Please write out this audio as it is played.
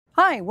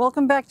Hi,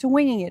 welcome back to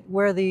Winging It,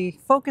 where the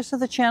focus of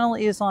the channel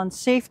is on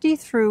safety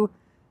through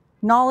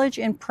knowledge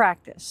and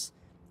practice.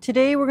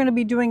 Today we're going to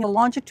be doing a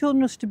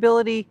longitudinal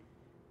stability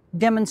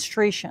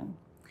demonstration.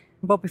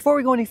 But before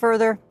we go any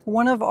further,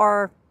 one of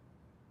our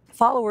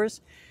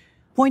followers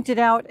pointed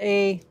out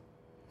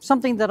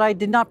something that I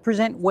did not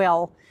present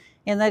well,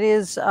 and that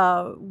is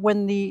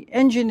when the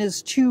engine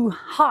is too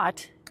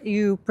hot,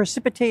 you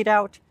precipitate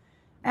out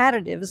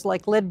additives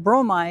like lead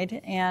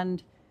bromide,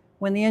 and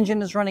when the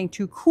engine is running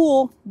too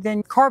cool,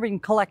 then carbon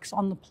collects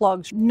on the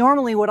plugs.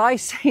 Normally what I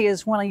say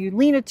is when you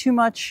lean it too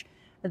much,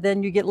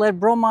 then you get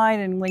lead bromide,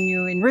 and when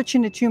you enrich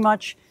it too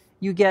much,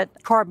 you get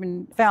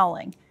carbon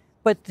fouling.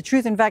 But the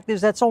truth, in fact, is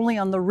that's only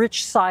on the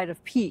rich side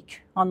of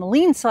peak. On the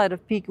lean side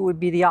of peak, it would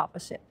be the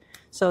opposite.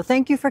 So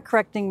thank you for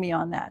correcting me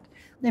on that.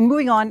 And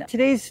moving on,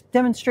 today's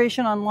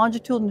demonstration on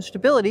longitudinal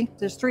stability,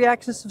 there's 3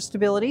 axes of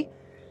stability.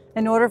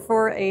 In order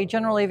for a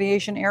general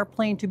aviation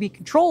airplane to be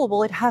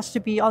controllable, it has to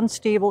be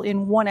unstable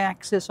in one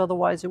axis,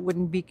 otherwise it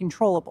wouldn't be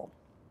controllable.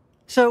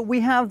 So we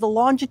have the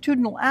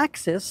longitudinal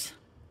axis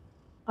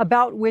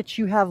about which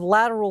you have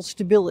lateral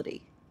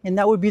stability, and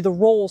that would be the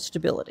roll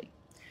stability.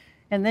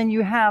 And then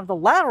you have the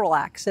lateral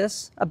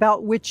axis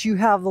about which you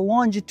have the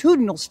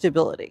longitudinal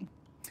stability.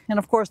 And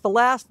of course, the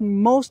last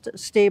and most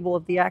stable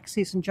of the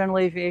axes in general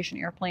aviation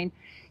airplane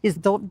is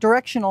the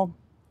directional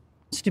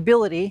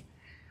stability.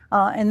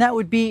 And that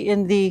would be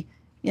in the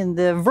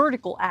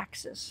vertical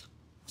axis.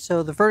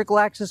 So the vertical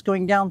axis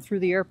going down through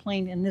the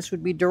airplane, and this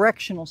would be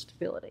directional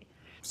stability.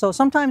 So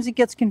sometimes it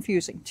gets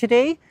confusing.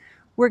 Today,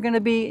 we're going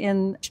to be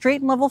in straight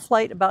and level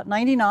flight about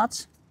 90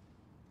 knots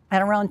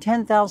at around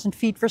 10,000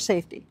 feet for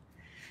safety.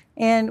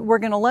 And we're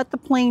going to let the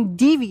plane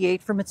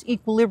deviate from its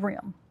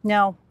equilibrium.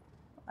 Now,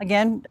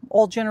 again,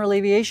 all general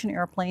aviation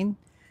airplanes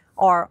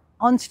are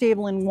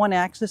unstable in one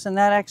axis, and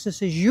that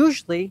axis is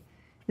usually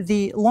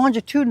the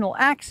longitudinal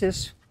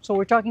axis. So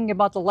we're talking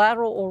about the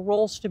lateral or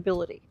roll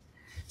stability.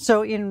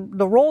 So in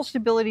the roll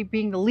stability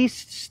being the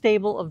least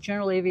stable of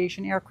general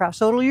aviation aircraft.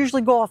 So it'll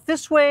usually go off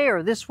this way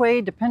or this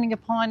way, depending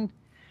upon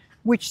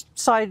which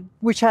side,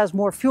 which has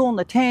more fuel in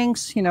the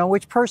tanks,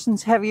 which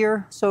person's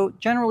heavier. So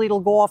generally it'll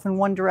go off in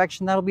one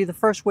direction. That'll be the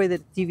first way that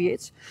it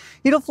deviates.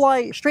 It'll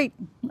fly straight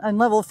and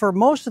level for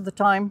most of the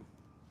time.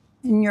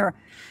 In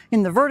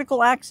the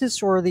vertical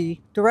axis, or the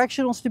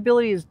directional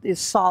stability is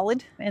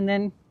solid. And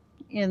then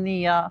in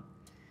the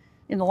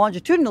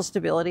longitudinal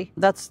stability,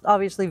 that's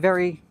obviously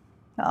very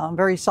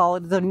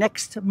solid, the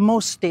next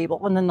most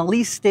stable. And then the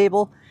least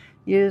stable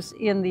is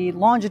in the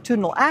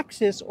longitudinal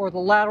axis, or the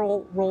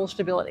lateral roll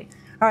stability.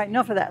 All right,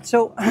 enough of that.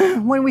 So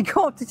when we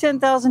go up to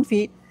 10,000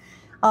 feet,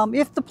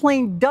 if the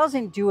plane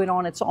doesn't do it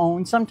on its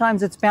own,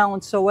 sometimes it's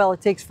balanced so well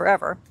it takes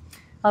forever.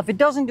 If it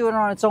doesn't do it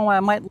on its own, I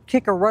might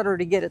kick a rudder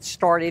to get it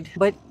started,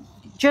 but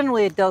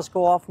generally it does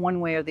go off one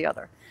way or the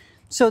other.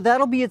 So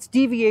that'll be its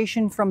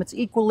deviation from its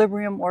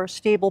equilibrium or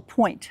stable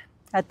point.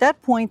 At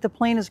that point, the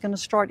plane is going to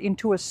start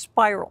into a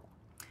spiral.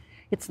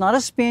 It's not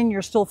a spin,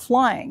 you're still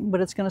flying,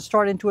 but it's going to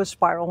start into a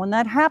spiral. When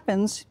that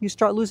happens, you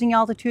start losing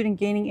altitude and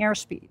gaining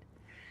airspeed.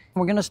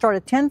 We're going to start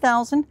at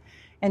 10,000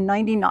 and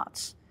 90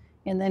 knots.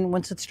 And then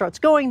once it starts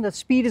going, the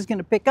speed is going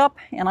to pick up,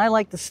 and I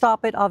like to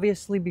stop it,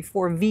 obviously,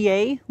 before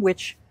VA,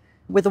 which,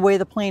 with the way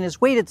the plane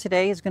is weighted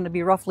today, is going to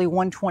be roughly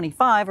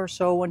 125 or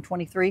so,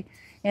 123.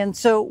 And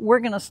so we're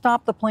going to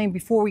stop the plane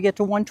before we get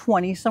to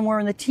 120, somewhere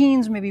in the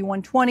teens, maybe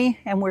 120,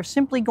 and we're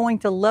simply going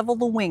to level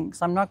the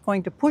wings. I'm not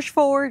going to push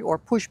forward or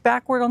push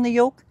backward on the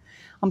yoke.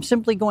 I'm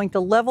simply going to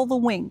level the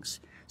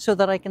wings so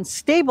that I can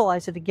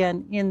stabilize it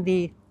again in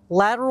the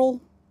lateral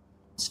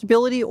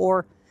stability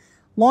or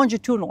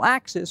longitudinal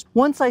axis.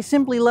 Once I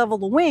simply level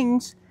the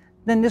wings,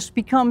 then this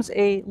becomes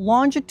a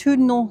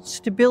longitudinal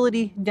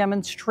stability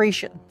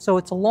demonstration. So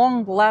it's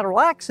along the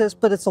lateral axis,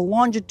 but it's a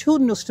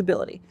longitudinal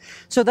stability.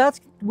 So that's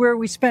where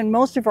we spend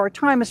most of our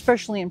time,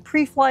 especially in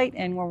pre-flight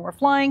and when we're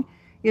flying,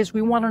 is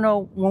we want to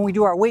know, when we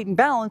do our weight and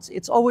balance,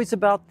 it's always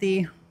about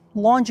the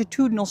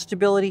longitudinal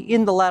stability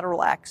in the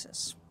lateral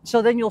axis.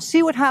 So then you'll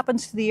see what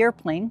happens to the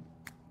airplane,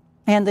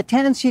 and the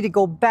tendency to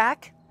go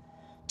back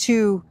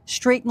to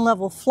straight and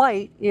level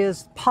flight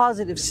is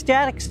positive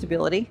static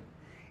stability.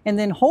 And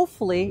then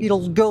hopefully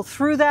it'll go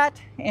through that,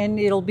 and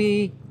it'll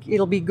be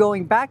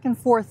going back and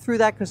forth through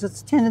that because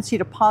it's a tendency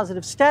to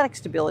positive static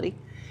stability.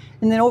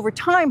 And then over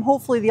time,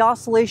 hopefully the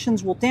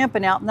oscillations will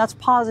dampen out, and that's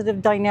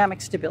positive dynamic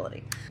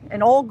stability.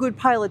 And all good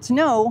pilots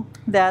know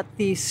that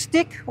the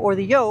stick or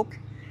the yoke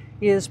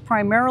is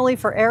primarily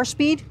for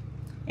airspeed,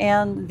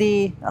 and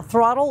the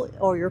throttle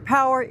or your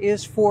power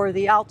is for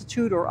the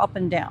altitude or up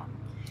and down,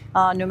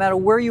 no matter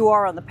where you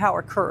are on the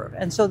power curve.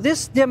 And so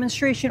this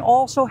demonstration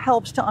also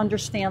helps to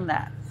understand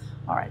that.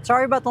 All right,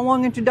 sorry about the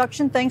long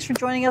introduction. Thanks for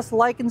joining us.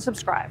 Like and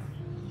subscribe.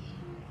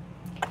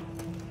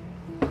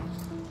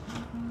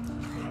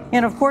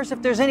 And of course,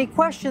 if there's any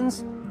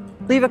questions,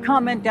 leave a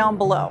comment down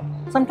below.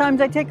 Sometimes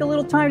I take a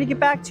little time to get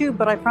back to you,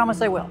 but I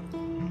promise I will.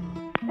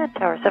 At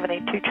Tower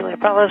 782, Juliet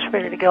Bravo is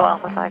ready to go,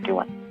 Alpha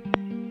 521.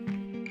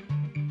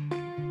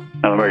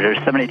 November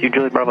 782,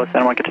 Juliet Bravo,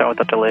 Santa Monica Tower,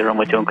 without delay,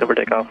 runway 2 and clear for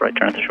takeoff, right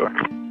turn at the shore.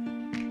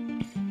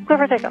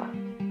 clear for takeoff.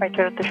 Right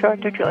turn at the shore,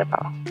 2 Juliet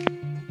Bravo.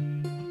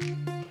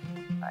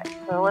 Alright,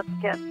 so let's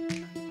get,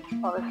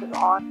 oh, this is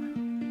on.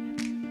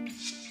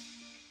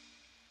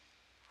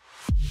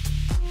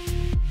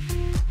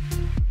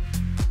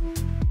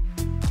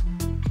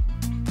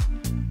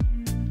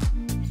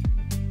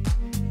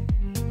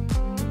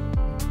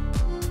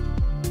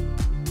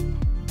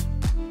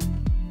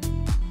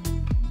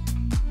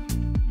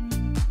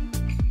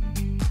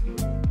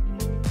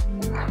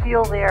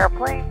 Feel the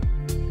airplane,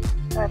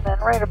 and then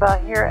right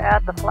about here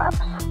add the flaps.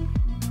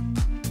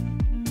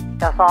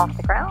 Just off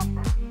the ground,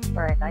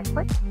 very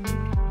nicely.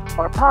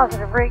 For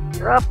positive rate,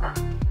 you're up.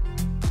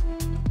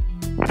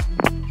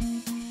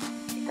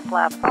 Keep the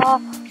flaps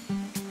off.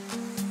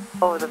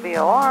 Over the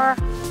VOR.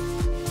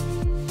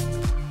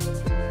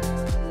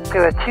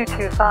 Do a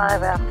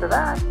 225 after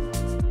that.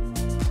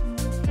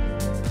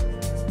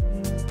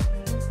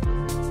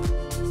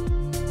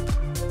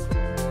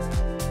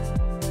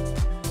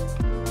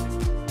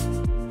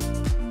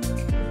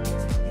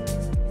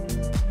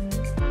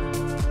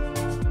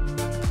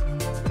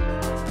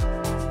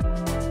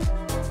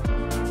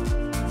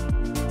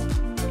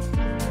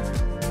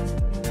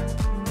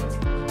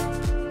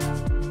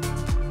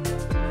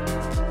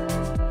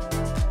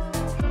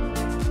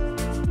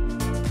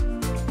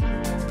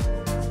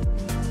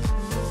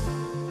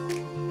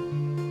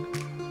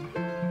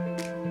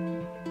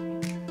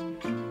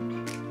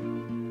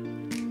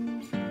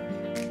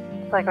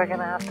 Looks like we're going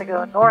to have to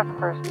go north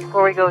first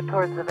before we go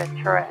towards the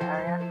Ventura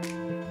area.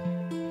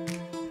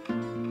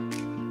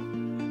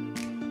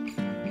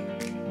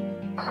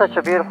 Such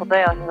a beautiful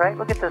day out here, right?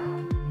 Look at this.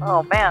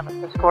 Oh man,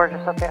 this is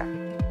gorgeous up here.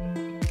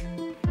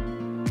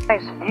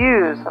 Nice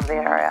views of the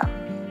area.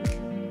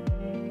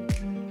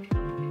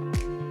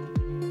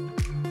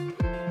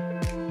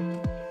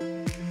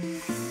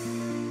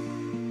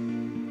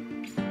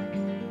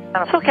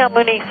 SoCal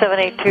Mooney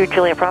 782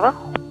 Juliet Bravo.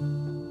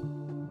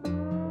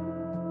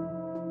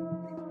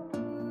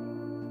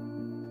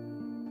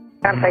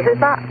 I'm sorry, who's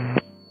that?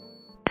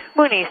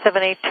 Mooney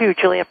 782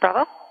 Juliet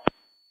Bravo.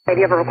 Hey, do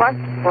you have a request?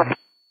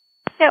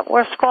 Yeah,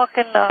 we're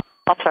squawking, I'm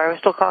sorry, we're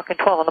still clocking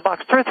 12 on the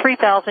box. Through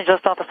 3,000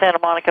 just off of Santa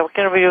Monica. We're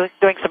going to be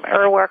doing some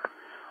airwork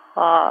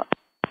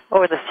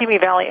over the Simi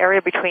Valley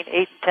area between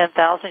 8 and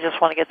 10,000. Just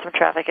want to get some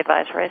traffic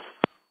advisories.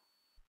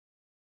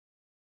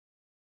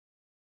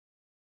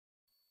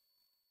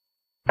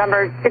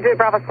 Number 2 Juliet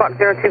Bravo, squawk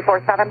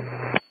 0247.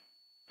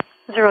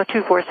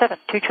 0247,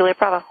 2 Juliet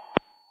Bravo.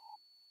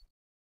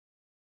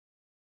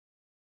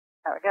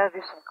 Now we're going to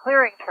do some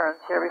clearing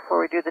turns here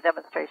before we do the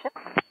demonstration.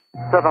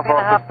 We're going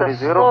to have to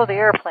slow the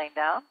airplane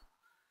down.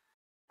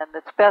 And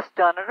it's best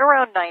done at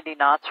around 90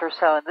 knots or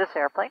so in this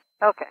airplane.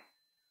 Okay.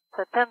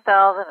 So 10,090.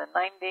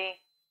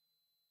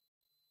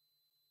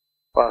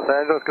 Los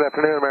Angeles, good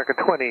afternoon.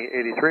 American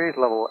 2083,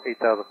 level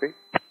 8,000 feet.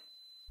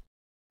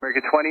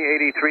 American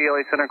 2083,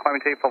 LA Center,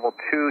 climbing tape, level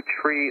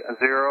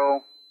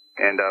 230,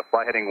 and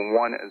fly heading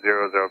 100,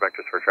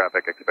 vectors for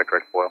traffic, expect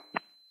right spoil.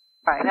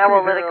 All right, now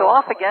we'll let it go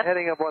off again.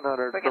 Heading up 100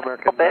 for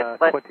American bit,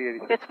 but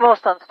 2083. it's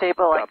most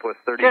unstable, like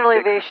general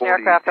aviation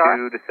aircraft are.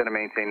 Descend and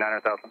maintain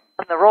 900,000.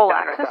 On the roll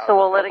axis, so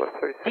we'll let it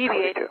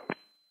deviate.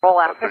 Roll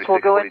axis,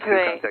 we'll go into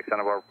a... Contact center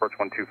of our approach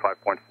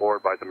 125.4,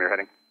 advise them you're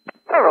heading.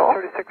 roll.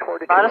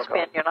 Not a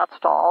spin, you're not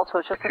stalled,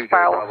 so it's just a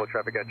spiral. Bravo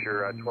traffic at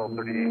your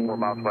 1238,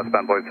 4 miles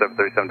westbound, Boeing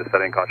 737,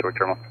 descending Causeway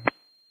Terminal.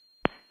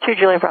 2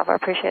 Juliet Bravo,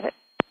 I appreciate it.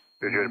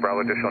 2 Juliet Bravo,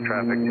 additional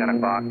traffic, 10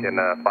 o'clock, and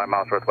 5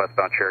 miles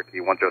northwestbound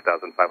Cherokee,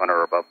 10,500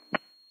 or above.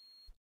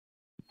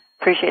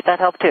 Appreciate that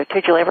help too.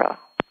 2 Juliet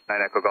Bravo. 9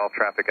 Echo Golf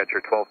traffic at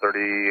your 1230,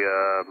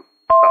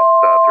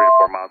 about 3 to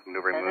 4 miles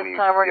maneuvering and Mooney. This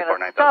time we're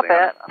going to stop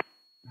it.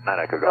 9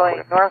 Echo Golf.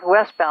 Going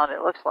northwestbound, it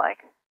looks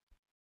like.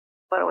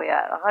 What are we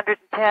at? 110,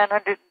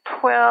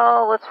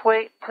 112. Let's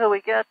wait until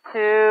we get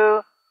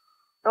to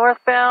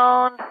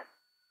northbound.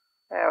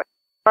 There we go.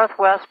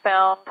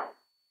 Northwestbound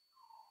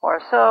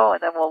or so,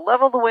 and then we'll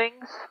level the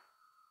wings.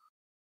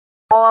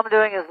 All I'm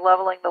doing is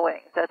leveling the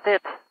wings. That's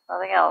it.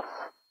 Nothing else.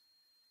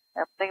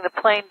 And letting the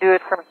plane do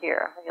it from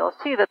here. And you'll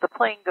see that the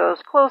plane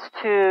goes close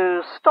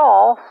to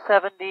stall,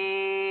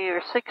 70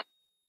 or 60.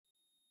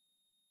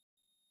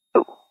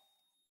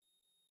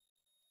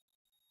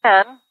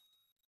 And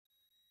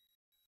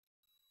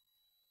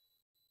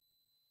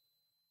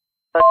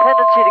a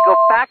tendency to go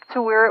back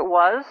to where it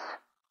was.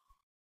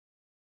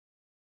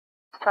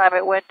 This time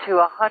it went to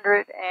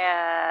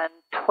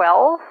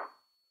 112.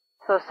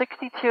 So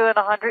 62 and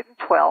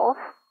 112.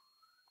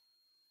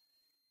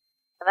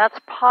 And that's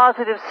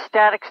positive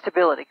static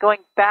stability,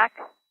 going back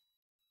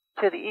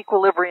to the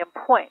equilibrium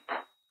point.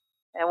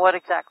 And what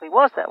exactly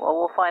was that? Well,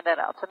 we'll find that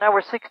out. So now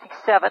we're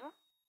 67.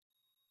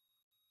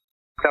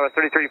 Got a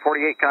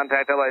 3348,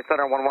 contact LA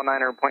Center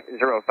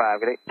 119.05,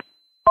 good day.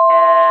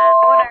 And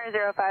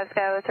 1905,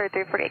 Skyline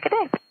 3348, good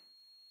day.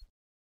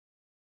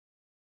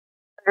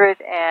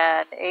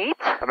 108.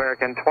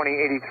 American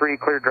 2083,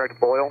 clear direct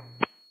boil.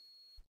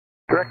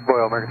 Direct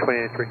boil, American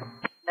 2083.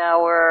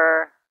 Now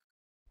we're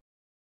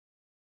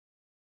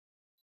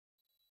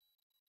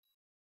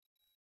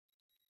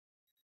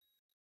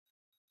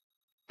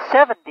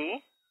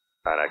 70.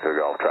 And Echo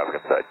Golf, traffic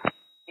inside.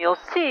 You'll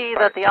see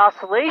that the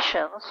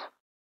oscillations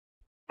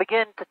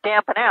begin to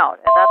dampen out,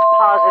 and that's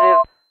positive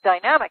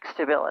dynamic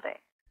stability.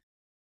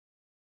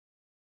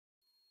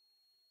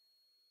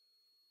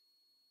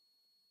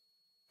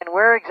 And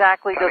where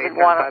exactly does it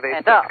want to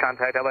end up?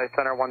 Contact LA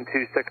Center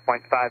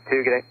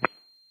 126.52, good day.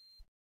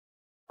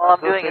 All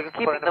I'm doing is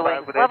keeping the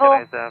wings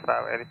level.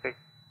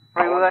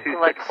 We went to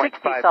like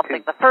 60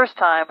 something the first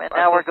time, and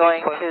now we're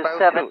going to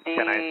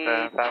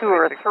 72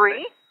 or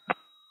 3.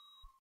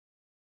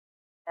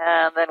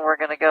 And then we're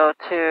going to go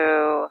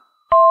to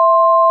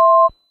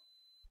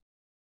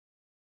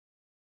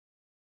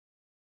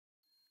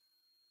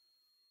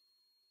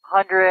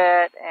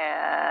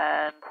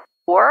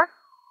 104.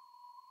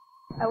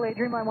 LA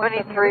Dreamline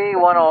 23,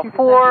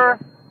 104.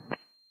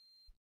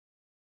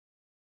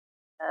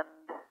 And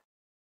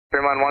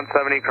Dreamline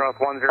 170, cross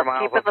 10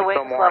 miles. keeping the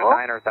wings level.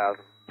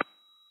 9,000.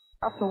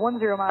 Cross to 10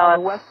 miles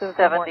west of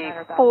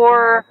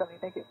 74.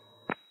 Thank you.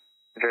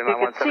 You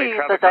can see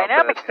the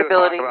dynamic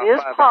stability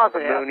is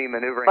positive, Mooney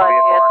maneuvering but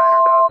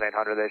VFR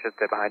 9,800. They should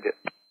stay behind you.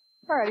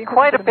 Alrighty.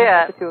 quite a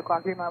bit. 2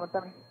 o'clock, Dreamline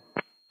 170.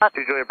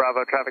 2 Julia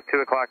Bravo, traffic 2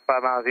 o'clock,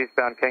 5 miles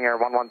eastbound, King Air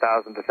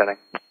 11,000 descending.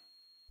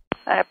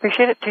 I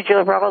appreciate it. 2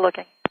 Julia Bravo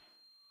looking.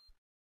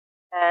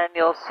 And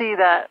you'll see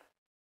that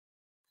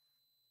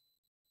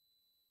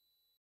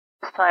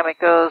this time it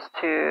goes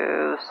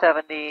to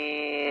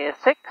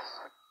 76.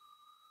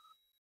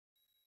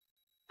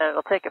 And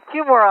it'll take a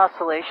few more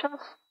oscillations.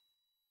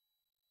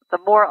 The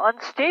more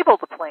unstable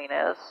the plane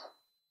is,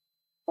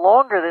 the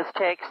longer this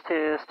takes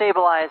to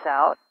stabilize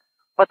out,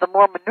 but the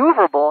more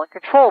maneuverable and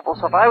controllable.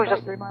 So if I was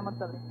just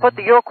put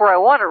the yoke where I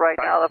want it right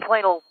now, the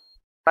plane will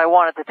I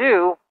want it to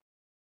do.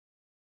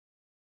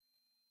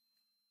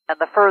 And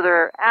the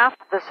further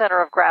aft the center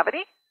of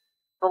gravity,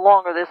 the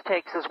longer this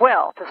takes as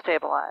well to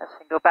stabilize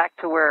and go back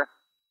to where.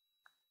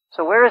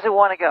 So where does it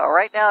want to go?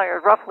 Right now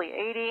you're roughly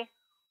 80,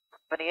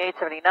 78,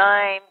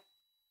 79,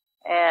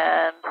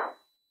 and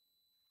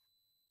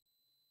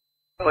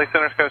LA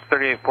Center Scout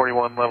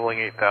 3841, leveling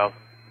 8,000.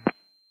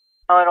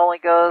 Oh, it only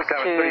goes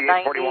to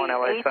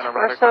 98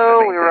 or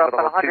so. We were up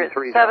at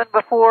 107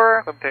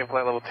 before.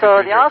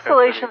 So the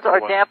oscillations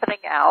are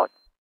dampening out.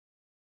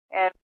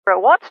 And where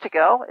it wants to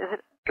go is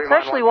it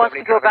essentially wants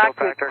to go back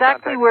to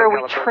exactly where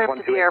we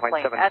trimmed the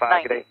airplane at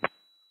 90. Of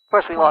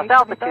course, we lost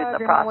altitude in the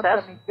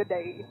process. But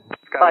the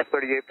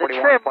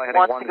trim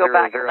wants to go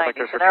back to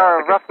 90. So now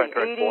we're roughly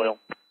 80.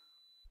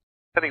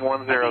 Heading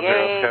 100,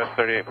 Scout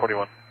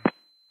 3841.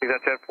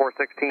 Jet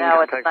 416,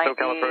 now it's contact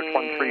SoCal approach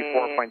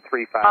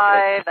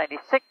 134.35.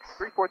 96.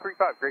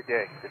 3435, great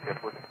day. Jet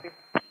 416.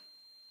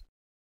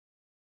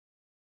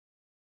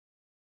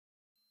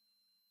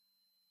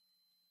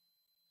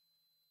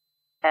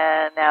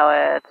 And now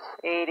it's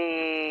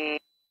 80,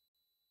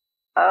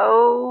 02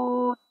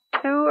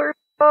 or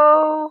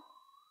so.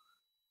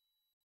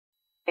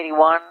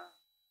 81.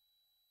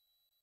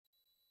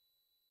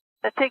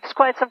 It takes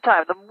quite some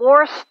time. The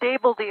more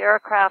stable the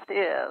aircraft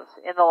is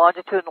in the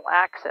longitudinal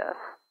axis,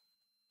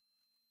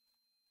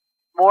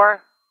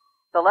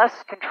 the less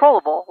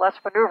controllable, less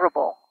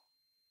maneuverable,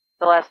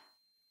 the less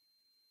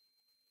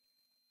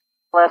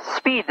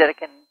speed that it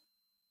can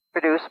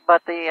produce,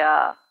 but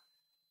the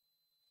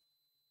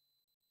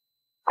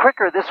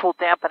quicker this will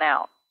dampen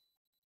out.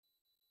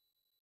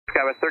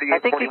 I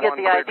think you get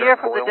the idea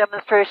from the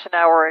demonstration.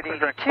 Now we're at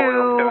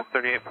 82.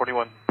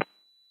 3841.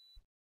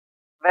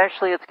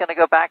 Eventually it's going to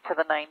go back to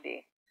the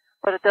 90.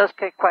 But it does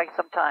take quite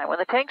some time. When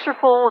the tanks are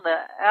full and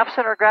the aft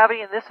center of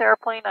gravity in this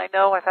airplane, I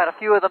know I've had a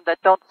few of them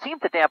that don't seem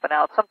to dampen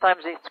out.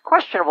 Sometimes it's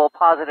questionable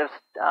positive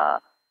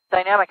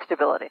dynamic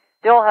stability.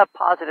 They all have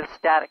positive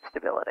static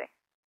stability.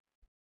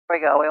 There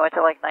we go. We went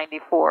to like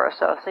 94 or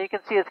so. So you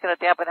can see it's going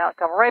to dampen out and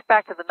come right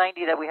back to the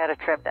 90 that we had it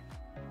trimmed at.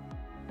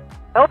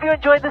 I hope you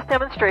enjoyed this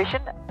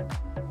demonstration.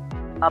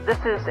 This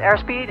is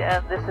airspeed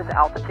and this is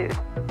altitude.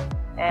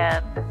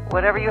 And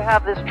whatever you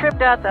have this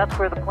trimmed at, that's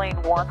where the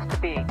plane wants to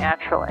be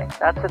naturally.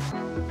 That's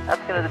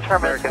going to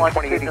determine its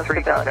longitudinal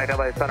stability.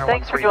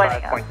 Thanks for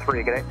joining us.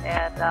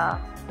 And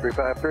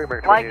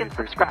like and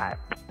subscribe.